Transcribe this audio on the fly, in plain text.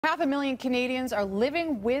500,000 Canadians are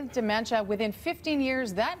living with dementia. Within 15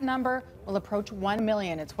 years, that number will approach 1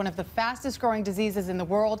 million. It's one of the fastest growing diseases in the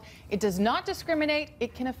world. It does not discriminate.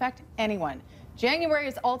 It can affect anyone. January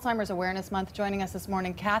is Alzheimer's Awareness Month. Joining us this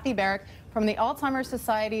morning, Cathy Barrick from the Alzheimer's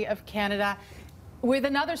Society of Canada with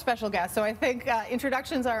another special guest. So I think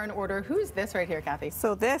introductions are in order. Who's this right here, Cathy?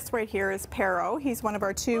 So this right here is Pero. He's one of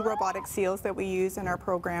our 2 robotic seals that we use in our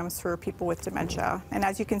programs for people with dementia. And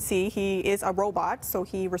as you can see, he is a robot, so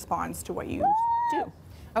he responds to what you do.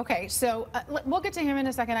 Okay, so we'll get to him in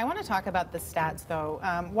a second. I want to talk about the stats, though.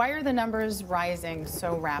 Why are the numbers rising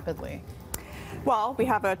so rapidly? Well, we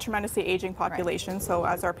have a tremendously aging population, right. So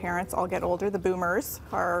as our parents all get older, the boomers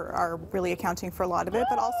are really accounting for a lot of it,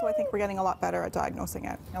 but also I think we're getting a lot better at diagnosing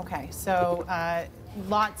it. Okay, so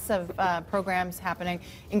lots of programs happening,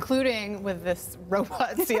 including with this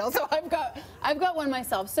robot seal. So I've got one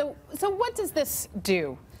myself. So what does this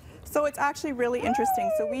do? So it's actually really interesting.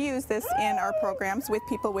 So we use this in our programs with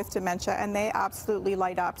people with dementia, and they absolutely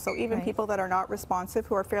light up. So even right. people that are not responsive,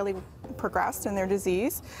 who are fairly progressed in their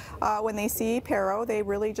disease, when they see Pero, they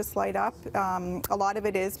really just light up. A lot of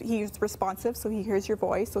it is he's responsive, so he hears your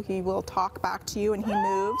voice, so he will talk back to you and he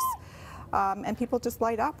moves. And people just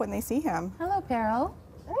light up when they see him. Hello, Pero.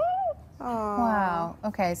 Wow.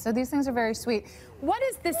 Okay, so these things are very sweet. What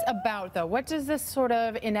is this about, though? What does this sort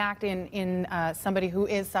of enact in somebody who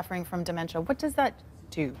is suffering from dementia? What does that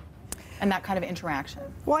do? And that kind of interaction?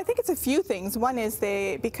 Well, I think it's a few things. One is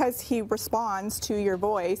because he responds to your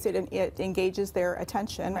voice, it engages their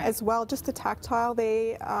attention. Right. As well, just the tactile,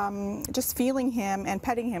 just feeling him and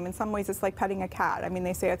petting him. In some ways, it's like petting a cat. I mean,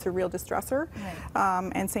 they say it's a real distressor.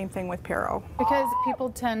 Right. And same thing with Pero. Because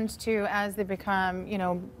people tend to, as they become,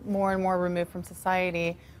 more and more removed from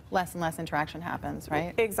society, less and less interaction happens,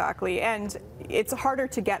 right? Exactly, and it's harder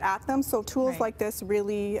to get at them, so tools right. like this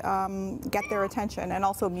really get their attention, and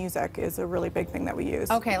also music is a really big thing that we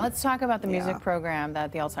use. Okay, let's talk about the music program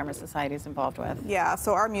that the Alzheimer's Society is involved with. Yeah,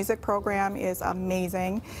 so our music program is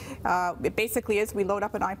amazing. It basically is, we load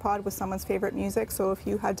up an iPod with someone's favorite music, so if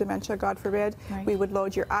you had dementia, God forbid, right. we would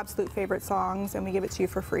load your absolute favorite songs and we give it to you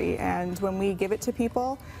for free. And when we give it to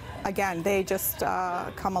people, again, they just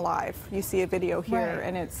come alive. You see a video here, right.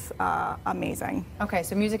 and it's amazing. Okay,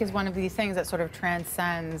 so music is one of these things that sort of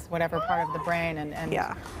transcends whatever part of the brain, and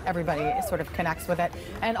yeah. everybody sort of connects with it.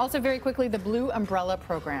 And also, very quickly, the Blue Umbrella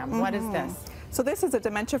Program. Mm-hmm. What is this? So this is a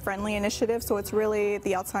dementia-friendly initiative, so it's really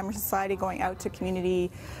the Alzheimer's Society going out to community,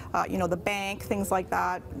 the bank, things like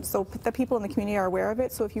that. So the people in the community are aware of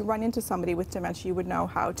it, so if you run into somebody with dementia, you would know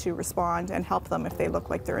how to respond and help them if they look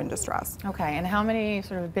like they're in distress. Okay, and how many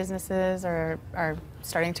sort of businesses are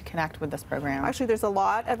starting to connect with this program? Actually, there's a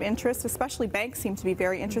lot of interest, especially banks seem to be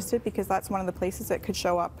very interested because that's one of the places that could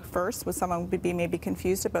show up first, with someone would be maybe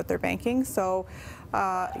confused about their banking. So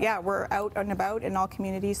yeah, we're out and about in all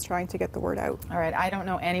communities trying to get the word out. All right, I don't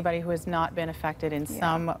know anybody who has not been affected in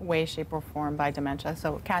some way, shape, or form by dementia.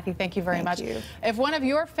 So, Cathy, thank you very much. If one of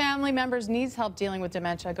your family members needs help dealing with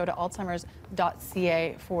dementia, go to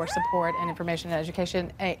alzheimers.ca for support and information and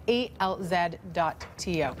education,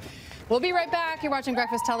 alz.to. We'll be right back. You're watching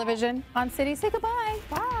Breakfast Television on City. Say goodbye.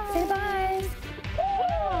 Bye. Say bye.